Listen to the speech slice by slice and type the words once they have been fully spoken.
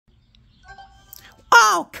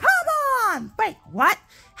Oh, come on! Wait, what?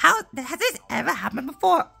 How has this ever happened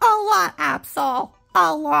before? A lot, Absol.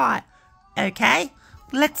 A lot. Okay,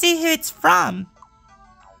 let's see who it's from.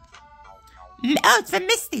 Oh, it's from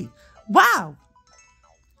Misty. Wow.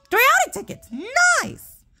 3 outing tickets.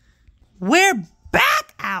 Nice. We're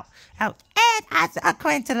back out. And as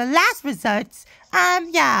according to the last results,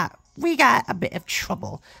 yeah, we got a bit of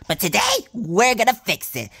trouble. But today, we're gonna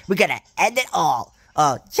fix it. We're gonna end it all.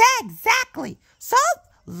 Oh, yeah, exactly. So,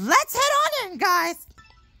 let's head on in, guys.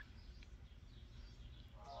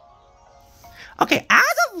 Okay,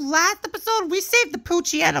 as of last episode, we saved the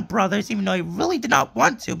Poochiana brothers, even though he really did not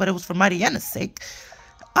want to, but it was for Mightyana's sake.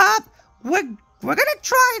 We're gonna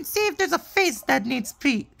try and see if there's a face that needs to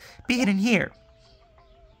be hidden here.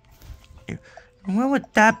 Where would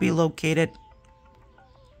that be located?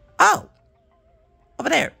 Oh, over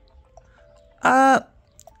there.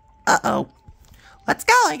 Uh-oh. Let's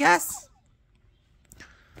go, I guess.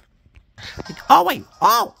 Oh, wait.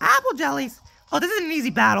 Oh, apple jellies. Oh, this is an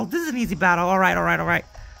easy battle. All right.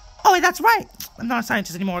 Oh, wait, that's right. I'm not a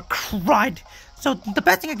scientist anymore. Crud. So, the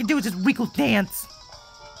best thing I can do is just wiggle dance.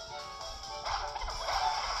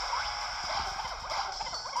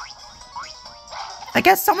 I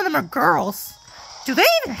guess some of them are girls. Do they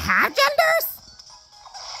even have genders?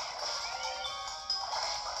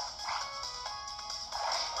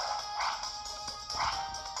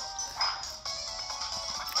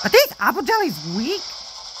 Are these apple jellies weak?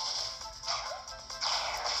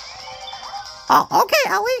 Oh, okay,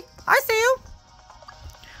 Ellie. I see you.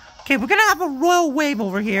 Okay, we're gonna have a royal wave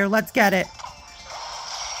over here. Let's get it.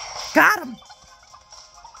 Got him.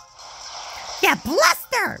 Yeah,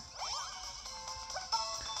 bluster.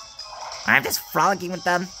 I'm just frolicking with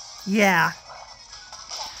them. Yeah.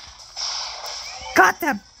 Got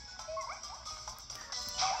them.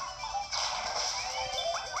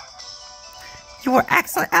 You were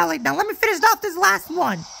excellent, Ellie. Now let me finish off this last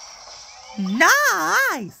one.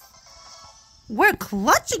 Nice. We're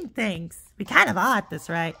clutching things. We kind of are at this,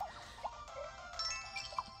 right?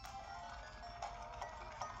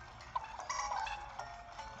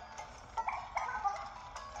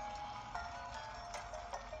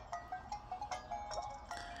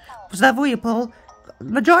 What's that for you, Paul?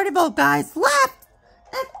 Majority vote, guys. Left!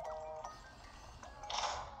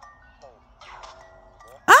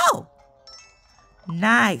 Oh!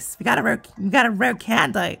 Nice. We got a rare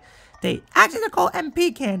candy. They're called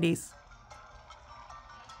MP candies.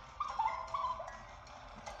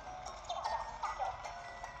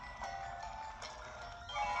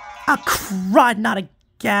 Oh, crud, not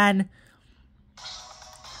again.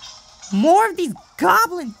 More of these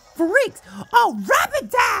goblin freaks. Oh, Rapid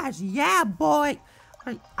Dash. Yeah, boy.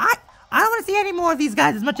 I don't want to see any more of these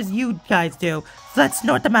guys as much as you guys do. So let's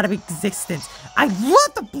snort them out of existence. I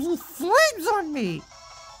love the blue flames on me.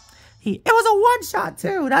 It was a one-shot,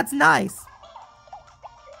 too. That's nice.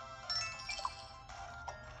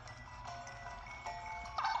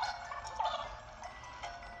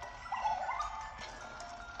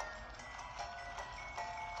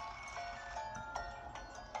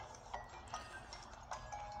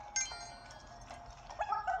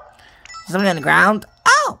 Something on the ground.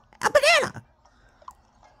 Oh, a banana.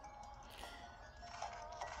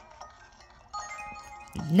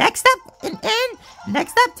 Next up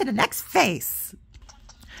next up to the next face.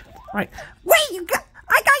 Right. Wait,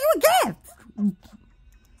 I got you a gift.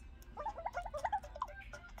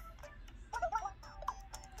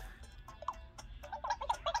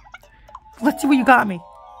 Let's see what you got me.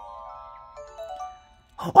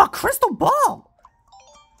 Oh, a crystal ball.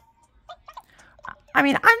 I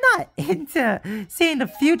mean, I'm not into seeing the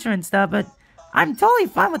future and stuff, but I'm totally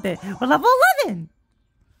fine with it. We're level 11!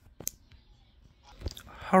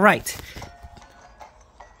 Alright.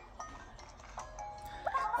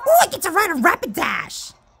 Oh, I get to ride a Rapid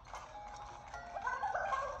Dash!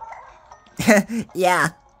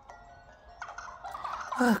 Yeah.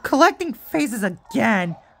 Collecting faces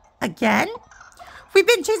again. Again? We've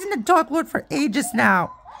been chasing the Dark Lord for ages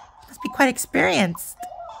now. Must be quite experienced.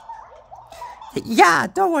 Yeah,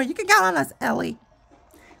 don't worry. You can count on us, Ellie.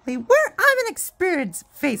 Wait, I'm an experienced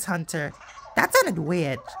face hunter. That sounded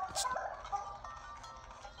weird.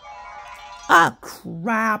 Ah,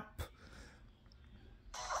 crap.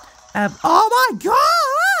 Oh my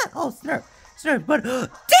god! Oh, Snurf, but demon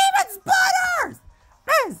spotters!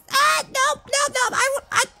 Nope.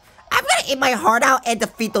 I'm gonna eat my heart out and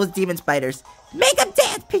defeat those demon spiders. Make them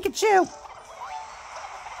dance, Pikachu!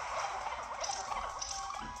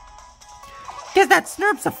 Guess that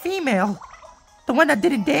Snurf's a female. The one that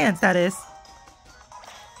didn't dance, that is.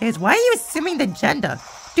 Why are you assuming the gender?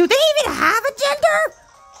 Do they even have a gender?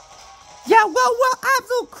 Yeah, well,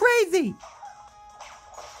 absolute crazy.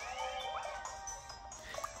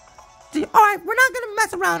 Alright, we're not gonna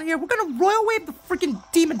mess around here. We're gonna royal wave the freaking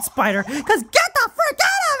demon spider. Cause get the frick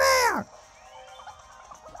out of here!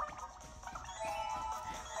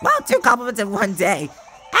 Well, 2 compliments in 1 day.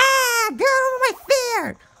 Ah, get over my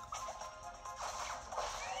fear!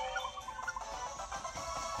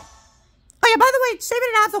 Oh yeah, by the way, Shaman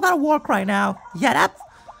and Absol got a war cry now. Yeah, that's...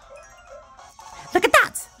 Look at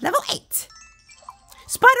that! Level 8!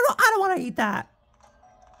 Spider roll, I don't want to eat that.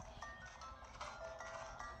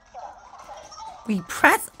 We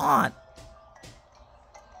press on.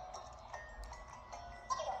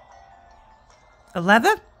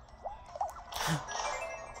 11?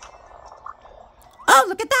 Oh,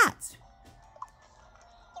 look at that!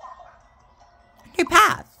 New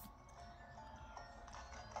path.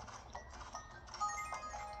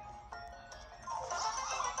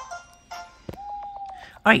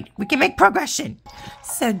 Alright, we can make progression.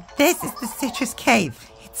 So this is the citrus cave.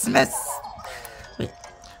 It's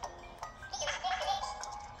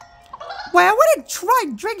Well, I wouldn't try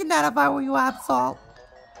drinking that if I were you, Absol.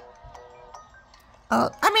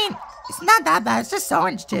 I mean, it's not that bad. It's just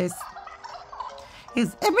orange juice. It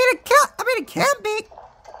can't be.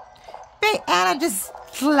 And I'm just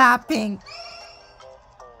slapping.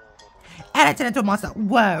 And I turned into a monster.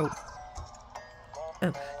 Whoa.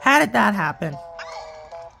 How did that happen?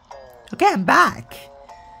 Okay, I'm back.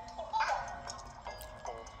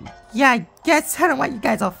 Yeah, I guess I don't want you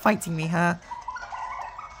guys all fighting me, huh?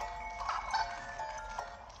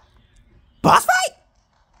 Boss fight?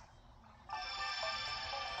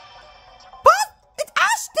 Boss? It's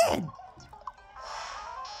Ashton!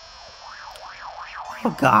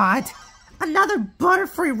 Oh god. Another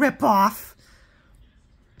Butterfree ripoff.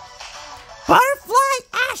 Butterfly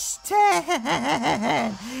Ashton!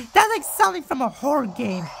 That's like something from a horror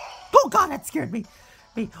game. Oh god, that scared me.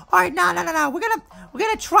 Alright, no. We're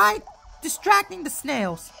gonna try distracting the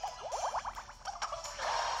snails.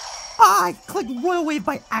 Oh, I clicked Royal Wave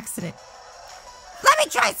by accident. Let me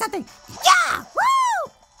try something. Yeah!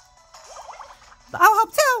 Woo! I'll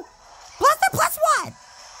help too. Plus 1.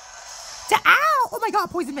 Ow! Oh my god,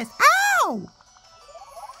 poison mist. Ow!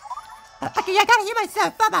 Okay, I gotta heal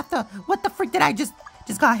myself up after what the freak did I just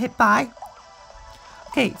got hit by.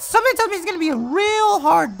 Okay, somebody tells me it's gonna be a real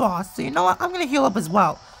hard boss, so you know what? I'm gonna heal up as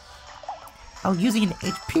well. Oh, using an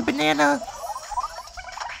HP banana.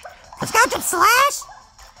 Let's go, jump slash!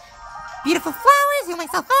 Beautiful flowers, heal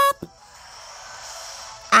myself up.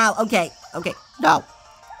 Ow, okay, no.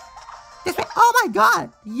 This way, oh my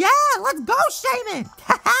god! Yeah, let's go, Shaman!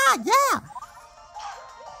 Haha, yeah!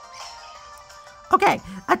 Okay,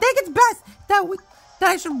 I think it's best that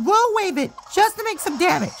I should roll wave it just to make some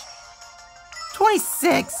damage.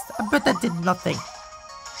 26, I bet that did nothing. 6,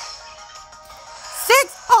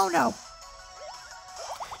 oh no.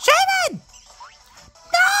 Shaman!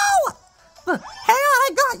 No! Hang on, I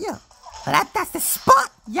got you. That's the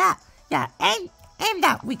spot. Yeah, aim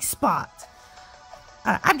that weak spot.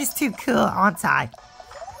 I'm just too cool, aren't I?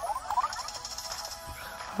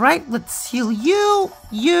 Right, let's heal you,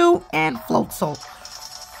 and Float Soul.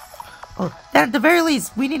 Oh, then at the very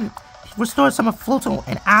least, we need to restore some of Float Soul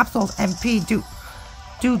and Absol's MP due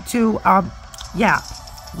to, yeah.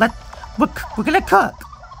 We're gonna cook.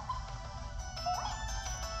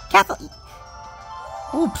 Castle.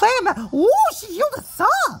 Ooh, play him. Ooh, she healed us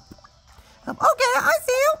up. Okay, I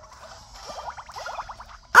see you.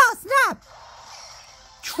 Oh, snap.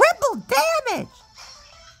 Triple damage.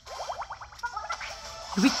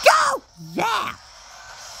 Here we go. Yeah.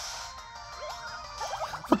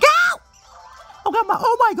 Look out.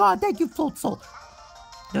 Oh my god, thank you, Float Soul.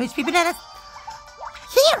 No HP bananas.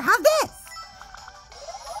 Here, have this.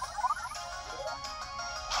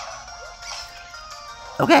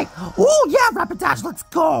 Okay. Oh, yeah, Rapid Dash, let's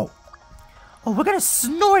go. Oh, we're gonna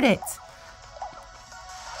snort it.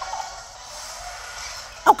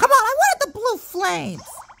 Oh, come on, I wanted the blue flames.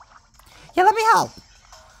 Yeah, let me help.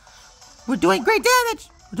 We're doing great damage.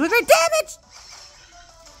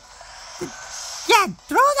 Yeah,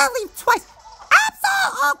 throw that leaf twice.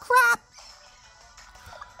 Absol! Oh, crap.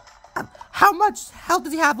 How much health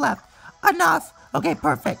does he have left? Enough. Okay,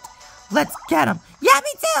 perfect. Let's get him. Yeah,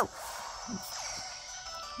 me too.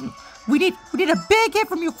 We need a big hit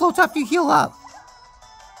from you, Float, after you heal up.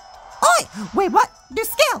 Oi! Wait, what? New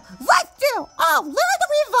skill! Life steal! Oh, lure the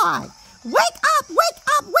revive! Wake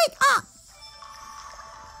up!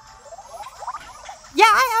 Yeah,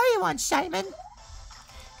 I owe you one, Shaman.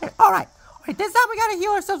 Alright, this time we gotta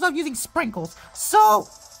heal ourselves up using sprinkles. So,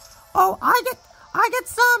 I get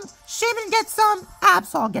some, Shaman gets some,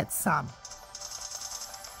 Absol gets some.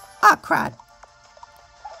 Oh, crud.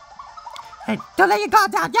 Hey, don't let your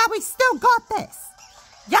guard down. Yeah, we still got this.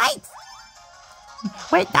 Yikes.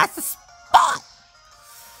 Wait, that's the spot.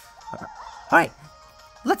 All right.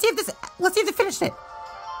 Let's see if they finished it.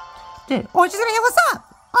 Oh, she's gonna heal us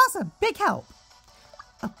up. Awesome. Big help.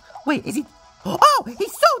 Oh, wait, is he? Oh,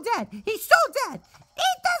 he's so dead. He's so dead.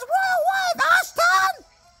 Eat this royal wave, Ashton.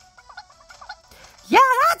 Yeah,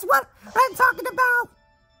 that's what I'm talking about.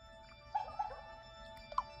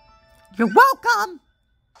 You're welcome.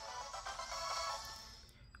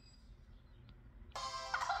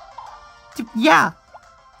 Yeah.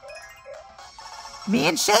 Me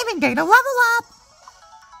and Shaman getting a level up.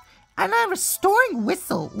 And a restoring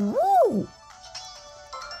whistle. Woo.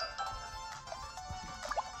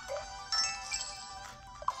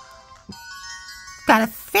 Got a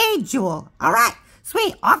fade jewel. All right.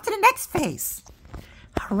 Sweet. Off to the next phase.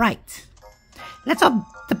 All right. Let's hope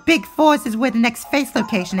the big forest is where the next phase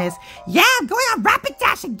location is. Yeah, I'm going on Rapid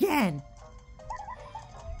Dash again.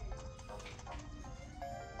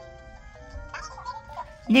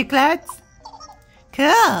 New clothes?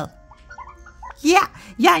 Cool. Yeah,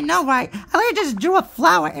 I know, right? I literally just drew a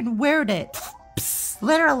flower and weared it. Psst,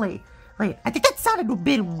 literally. Wait, I think that sounded a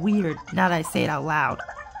bit weird now that I say it out loud.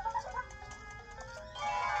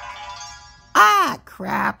 Ah,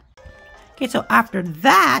 crap. Okay, so after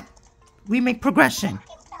that, we make progression.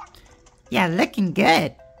 Yeah, looking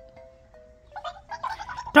good.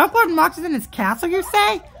 Dark Lord Mox is in his castle, you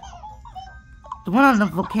say? The one on the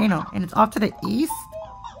volcano, and it's off to the east?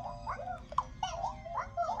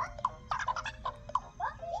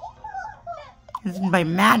 This is by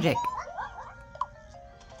magic.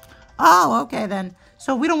 Oh, okay then.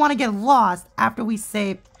 So we don't want to get lost after we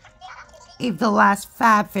save the last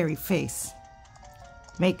Fab Fairy face.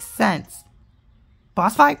 Makes sense.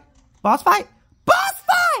 Boss fight? Boss fight? Boss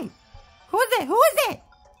fight! Who is it? Who is it?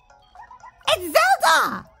 It's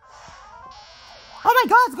Zelda! Oh my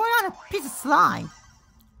god, it's going on a piece of slime.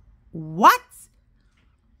 What?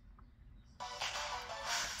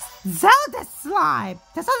 Zelda slime!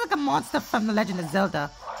 That sounds like a monster from The Legend of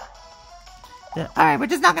Zelda. Alright, we're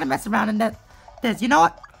just not gonna mess around in this. You know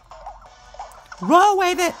what? Roll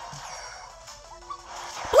wave it!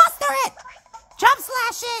 Bluster it! Jump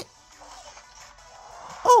slash it!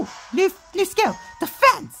 Oh, new skill.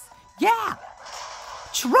 Defense! Yeah!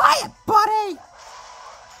 Try it, buddy!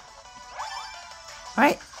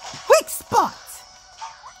 Alright, weak spot!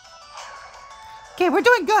 Okay, we're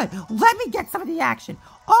doing good. Let me get some of the action.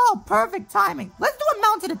 Oh, perfect timing. Let's do a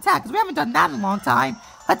mounted attack, because we haven't done that in a long time.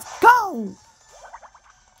 Let's go!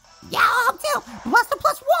 Yeah, I'm too. Blaster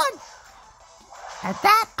 +1. At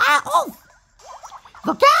that, oh!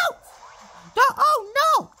 Look out! No, oh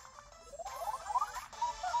no!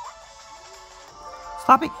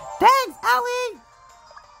 Stop it. Thanks, Ellie!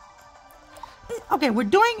 Okay, we're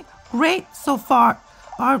doing great so far.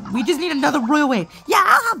 We just need another royal wave. Yeah,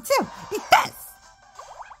 I'll help too. Eat this.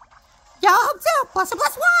 Yeah, I'll help too. Blaster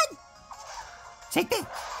 +1. Take this.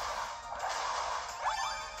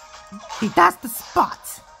 Okay, that's the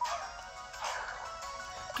spot.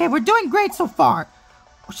 Okay, we're doing great so far.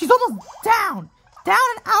 She's almost down. Down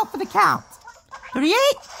and out for the count. 38.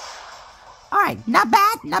 Alright, not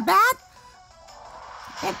bad, not bad.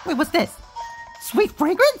 And, wait, what's this? Sweet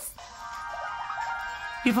fragrance?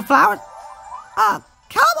 Beautiful flowers? Oh,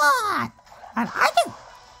 come on! And I can...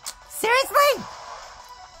 Seriously?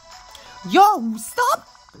 Yo, stop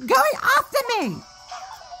going after me!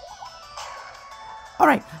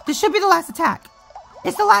 Alright, this should be the last attack.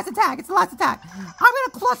 It's the last attack. It's the last attack. I'm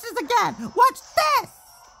gonna clutch this again. Watch this.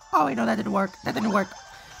 Oh, wait, no, that didn't work. That didn't work.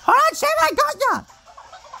 Hold on, Shaman, I got ya.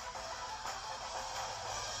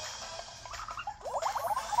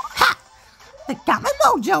 Ha! I got my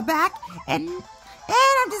mojo back, and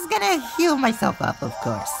I'm just gonna heal myself up, of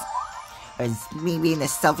course. As me being the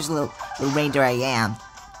selfish little ranger I am.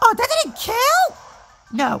 Oh, that didn't kill?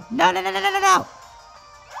 No. No.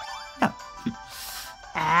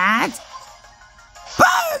 And...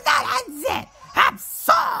 boom! That ends it!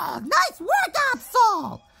 Absol! Nice work,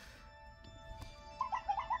 Absol!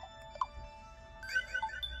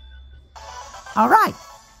 Alright,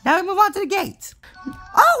 now we move on to the gate.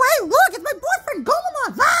 Oh, hey, look, it's my boyfriend,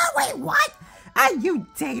 Golemon! Ah, wait, what? And you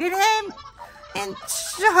dated him? And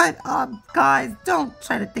shut up, guys. Don't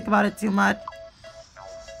try to think about it too much.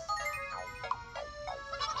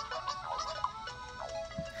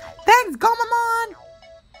 Thanks, Golemon!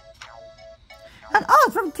 And oh,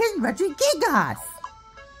 it's from King Reggie Gigas.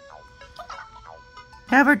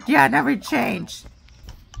 Never change.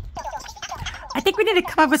 I think we need to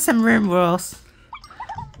come up with some room rules.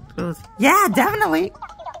 Yeah, definitely.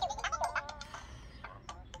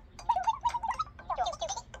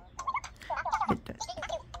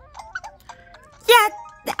 Yeah,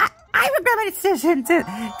 I regret my decision to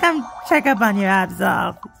come check up on you,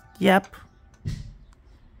 Absol. Yep.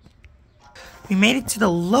 We made it to the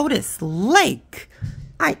Lotus Lake.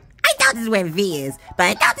 I thought this is where V is, but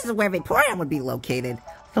I thought this is where Vaporeon would be located.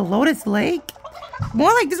 The Lotus Lake?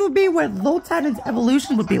 More like this would be where Lotitan's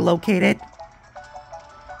evolution would be located.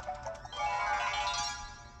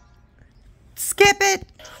 Skip it!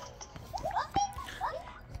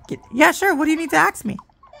 Yeah, sure, what do you need to ask me?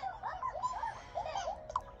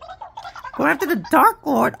 Going after the Dark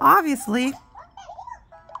Lord, obviously.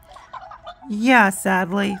 Yeah,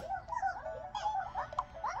 sadly.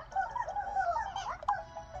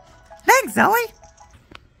 Thanks, Ellie!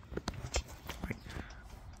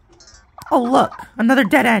 Oh, look, another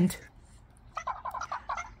dead end.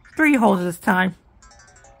 3 holes this time.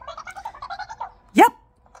 Yep.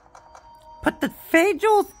 Put the Fey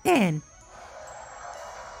Jewels in.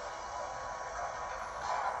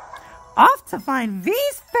 Off to find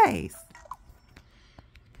V's face.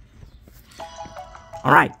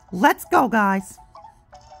 Alright, let's go, guys.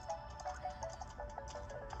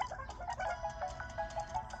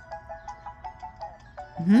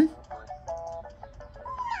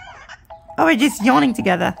 Oh, we're just yawning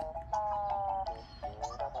together.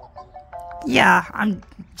 Yeah, I'm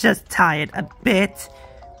just tired a bit.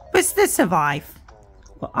 But still survive.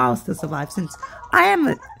 Well, I'll still survive since I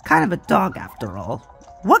am kind of a dog after all.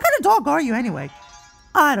 What kind of dog are you anyway?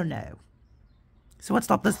 I don't know. So what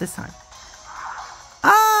stopped us this time?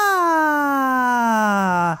 Ah!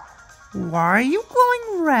 Why are you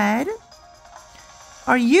glowing red?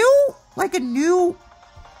 Are you like a new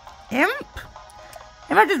imp?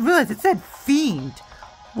 And I just realized it said fiend.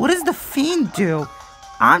 What does the fiend do?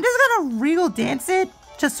 I'm just gonna real dance it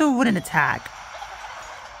just so it wouldn't attack.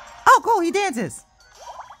 Oh, cool, he dances.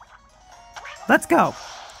 Let's go.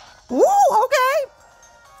 Ooh, okay.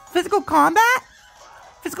 Physical combat?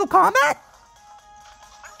 Physical combat?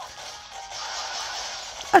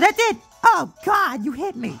 Oh, that did. Oh, God, you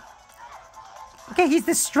hit me. Okay, he's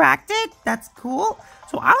distracted. That's cool.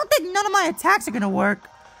 So I don't think none of my attacks are gonna work.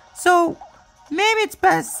 So maybe it's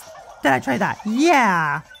best that I try that.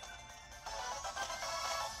 Yeah.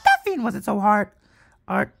 That fiend wasn't so hard.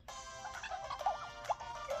 But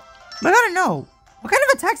I gotta know, what kind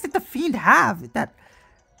of attacks did the fiend have that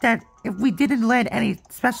if we didn't land any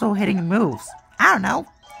special hitting moves? I don't know.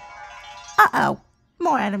 Uh-oh.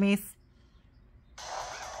 More enemies.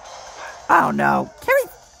 Oh no. Can we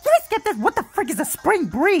skip this? What the frick is a spring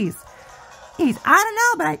breeze? I don't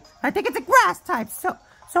know, but I think it's a grass type, so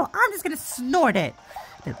I'm just gonna snort it.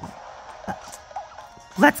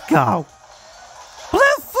 Let's go.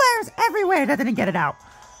 Blue flares everywhere. That didn't get it out.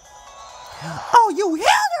 Oh, you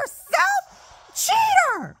healed yourself?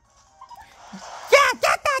 Cheater! Yeah,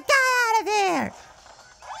 get that guy out of here!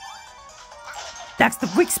 That's the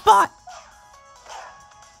weak spot.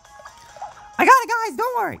 I got it, guys.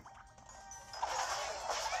 Don't worry.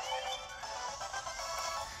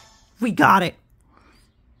 We got it.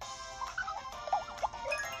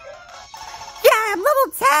 Yeah, I'm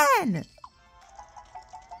level 10.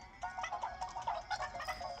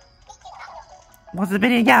 What's it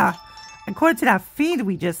been? Yeah. According to that fiend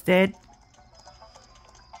we just did.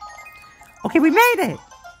 Okay, we made it.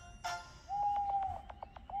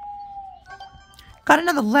 Got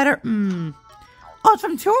another letter. Oh, it's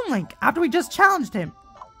from Toon Link after we just challenged him.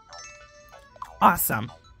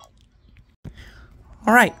 Awesome.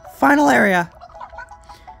 Alright, final area.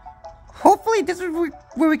 Hopefully this is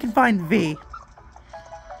where we can find V.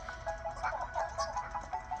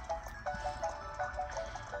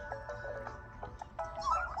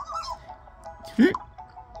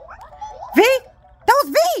 V? That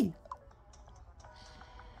was V!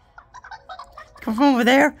 Come from over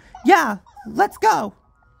there? Yeah, let's go.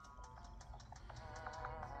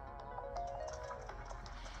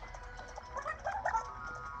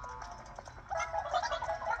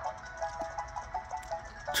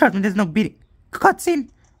 Trust me, there's no beating. Cutscene.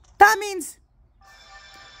 That means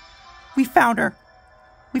we found her.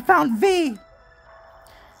 We found V.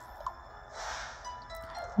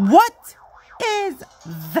 What is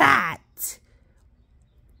that?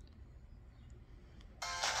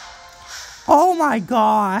 Oh my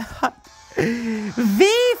god.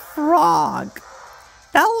 V Frog.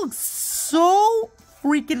 That looks so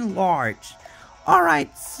freaking large.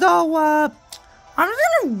 Alright, so I'm just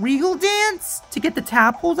gonna regal dance to get the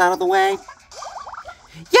tadpoles out of the way.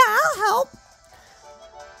 Yeah, I'll help.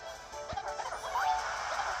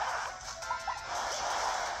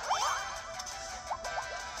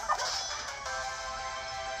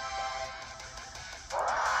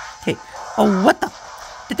 Okay. Oh, what the?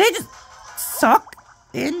 Did they just suck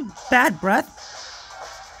in bad breath.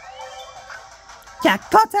 Yeah,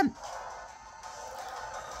 got him.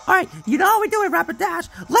 Alright, you know how we do it, Rapidash.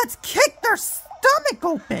 Let's kick their stomach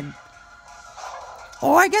open.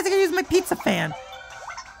 Or I guess I can use my pizza fan.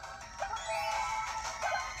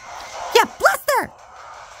 Yeah, Blaster!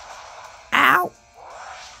 Ow.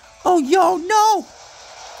 Oh, yo, no.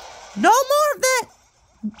 No more of that.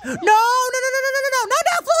 No, no.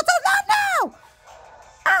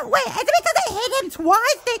 Oh, wait, is it because I hit him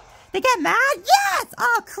twice? They get mad? Yes!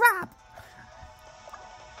 Oh, crap.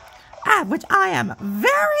 Which I am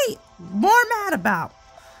very more mad about.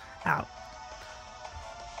 Ow.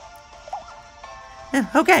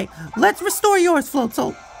 Okay, let's restore yours,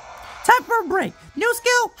 Floatzel. Time for a break. New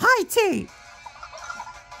skill, high T.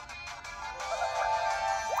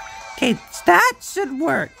 Okay, that should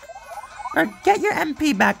work. Or get your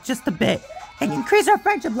MP back just a bit. And increase our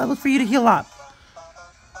friendship levels for you to heal up.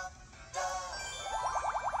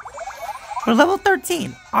 We're level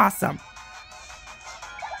 13. Awesome.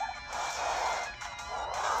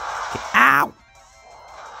 Okay, ow.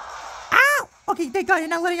 Ow! Okay, thank God you're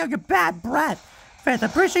not letting out your bad breath. Fred, I'm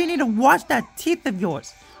pretty sure you need to wash that teeth of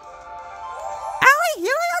yours. Allie,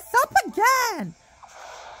 healing us up again!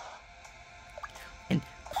 And,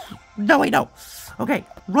 no, wait, no. Okay,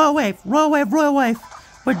 royal wave.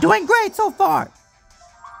 We're doing great so far.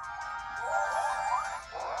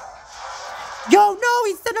 Yo, no,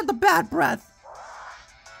 he's sending the bad breath.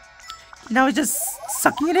 Now he's just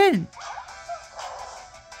sucking it in.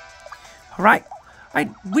 Alright,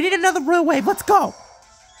 we need another royal wave. Let's go.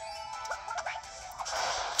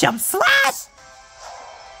 Jump slash!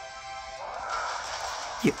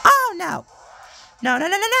 You, oh no! No.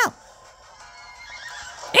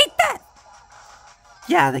 Eat that!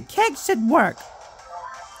 Yeah, the cake should work.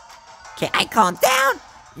 Okay, I calm down.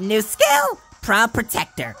 New skill, Proud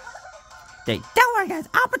Protector. Don't worry, guys.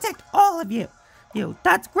 I'll protect all of you.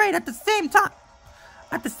 That's great. At the same time,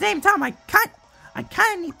 I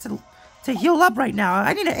kind of need to heal up right now.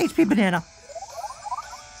 I need an HP banana.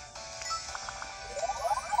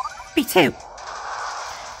 B2.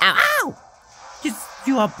 Ow!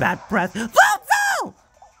 You have bad breath. Floatzel!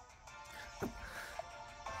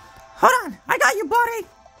 Hold on. I got you, buddy.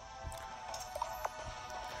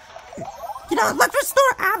 Let's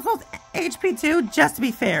restore Absol's HP too, just to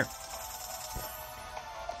be fair.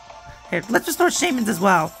 Here, let's restore Shaman's as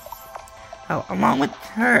well. Oh, along with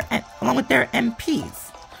their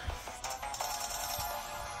MPs.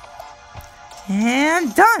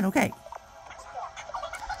 And done. Okay.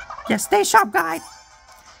 Yeah, stay sharp, guys.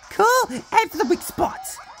 Cool. And for the weak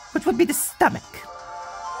spots, which would be the stomach.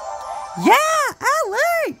 Yeah,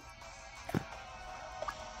 Ellie!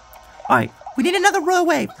 Alright, we need another royal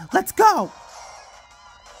wave. Let's go.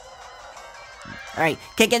 Alright,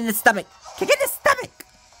 kick in the stomach.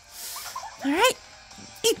 Alright,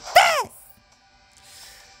 eat this!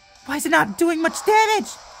 Why is it not doing much damage?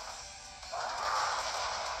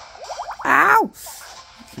 Ow!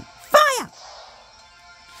 Fire!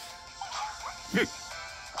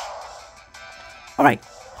 Alright,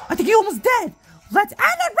 I think you're almost dead. Let's end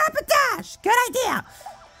it, Rapidash! Good idea!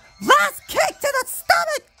 Last kick to the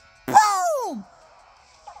stomach! Boom!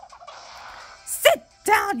 Sit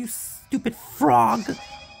down, you stupid frog!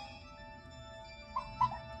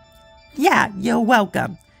 Yeah, you're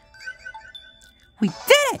welcome. We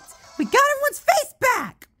did it! We got everyone's face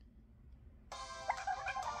back!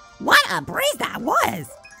 What a breeze that was!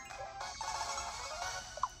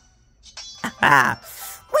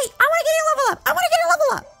 Wait, I want to get a level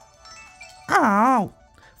up! Oh,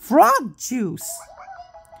 frog juice.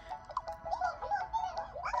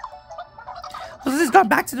 Well, this has gone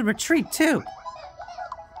back to the retreat, too.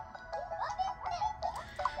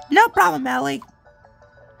 No problem, Ellie.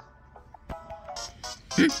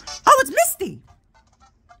 Oh, it's Misty!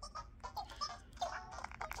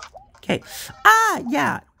 Okay.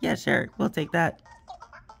 Yeah, sure. We'll take that.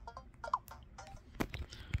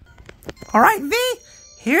 Alright, V.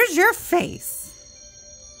 Here's your face.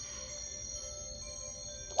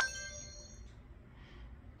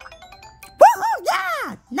 Woohoo!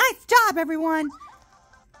 Yeah! Nice job, everyone.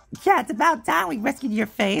 Yeah, it's about time we rescued your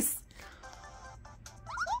face.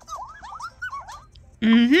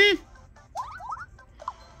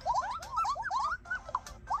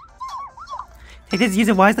 Hey, just use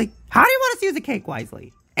it wisely. How do you want us to use a cake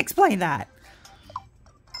wisely? Explain that.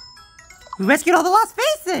 We rescued all the lost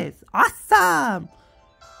faces. Awesome.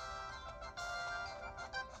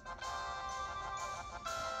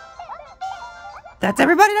 That's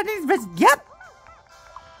everybody that needs rescue. Yep.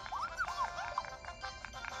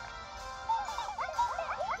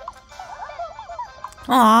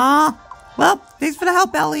 Aww. Well, thanks for the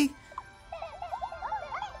help, Ellie.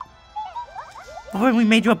 When we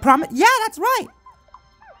made you a promise. Yeah, that's right.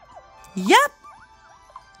 Yep.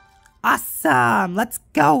 Awesome. Let's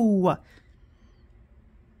go.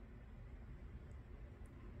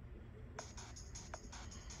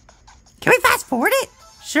 Can we fast forward it?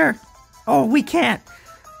 Sure. Oh, we can't.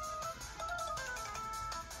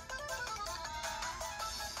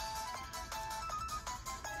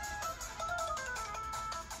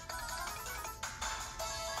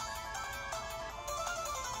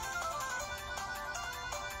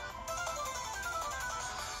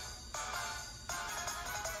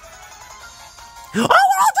 Oh, we're all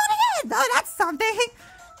doing it again! Oh, that's something.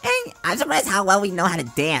 Hey, I'm surprised how well we know how to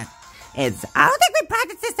dance. I don't think we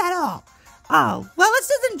practiced this at all. Oh, well, let's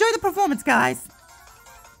just enjoy the performance, guys.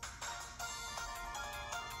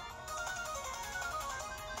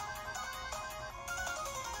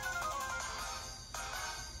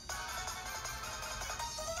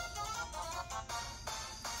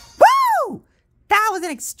 Woo! That was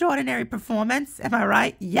an extraordinary performance, am I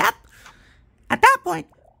right? Yep. At that point,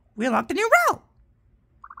 we unlocked a new route.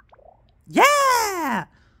 Yeah!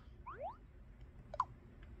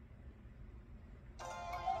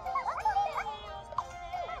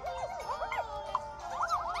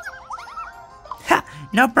 Ha!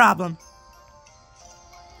 No problem.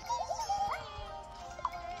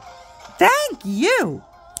 Thank you!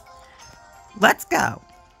 Let's go.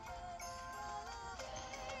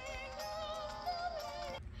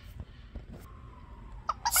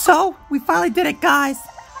 So, we finally did it, guys.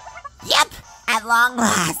 Yep, at long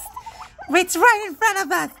last. It's right in front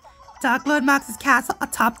of us. Dark Lord Mox's castle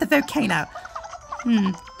atop the volcano.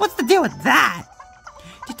 What's the deal with that?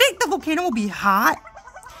 Do you think the volcano will be hot?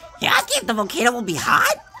 You're asking if the volcano will be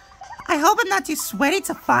hot? I hope I'm not too sweaty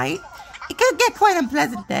to fight. It could get quite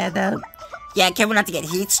unpleasant there, though. Yeah, careful not to get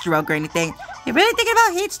heat stroke or anything. You really thinking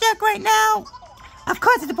about heat stroke right now? Of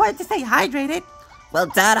course, it's important to stay hydrated. Well,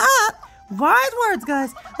 da-da! Wise words,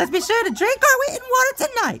 guys. Let's be sure to drink our weight in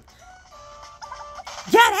water tonight.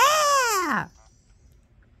 Yeah!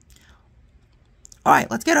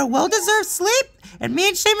 Alright, let's get our well-deserved sleep, and me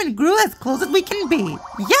and Shaman grew as close as we can be.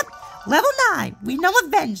 Yep, level 9. We know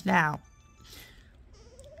Avenge now.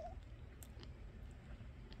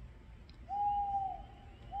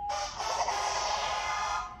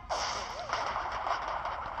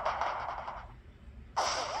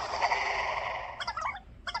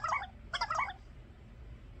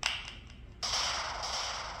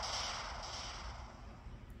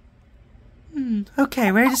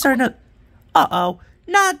 Okay, ready to start another... Uh-oh,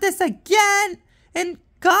 not this again! And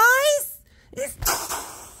guys?